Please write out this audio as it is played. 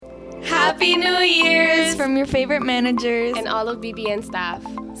Happy New Year's from your favorite managers and all of BBN staff.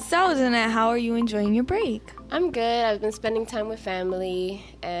 So, Dannette, how are you enjoying your break? I'm good. I've been spending time with family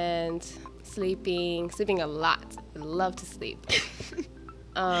and sleeping a lot. I love to sleep.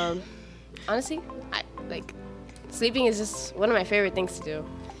 Honestly, sleeping is just one of my favorite things to do.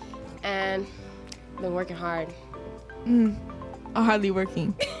 And I've been working hard. Hardly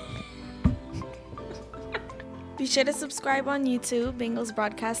working. Be sure to subscribe on YouTube, Bengals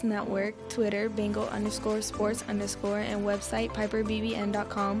Broadcast Network, Twitter, Bengal_sports_, and website,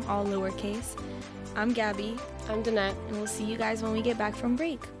 piperbbn.com, all lowercase. I'm Gabby. I'm Dannette. And we'll see you guys when we get back from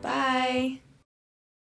break. Bye.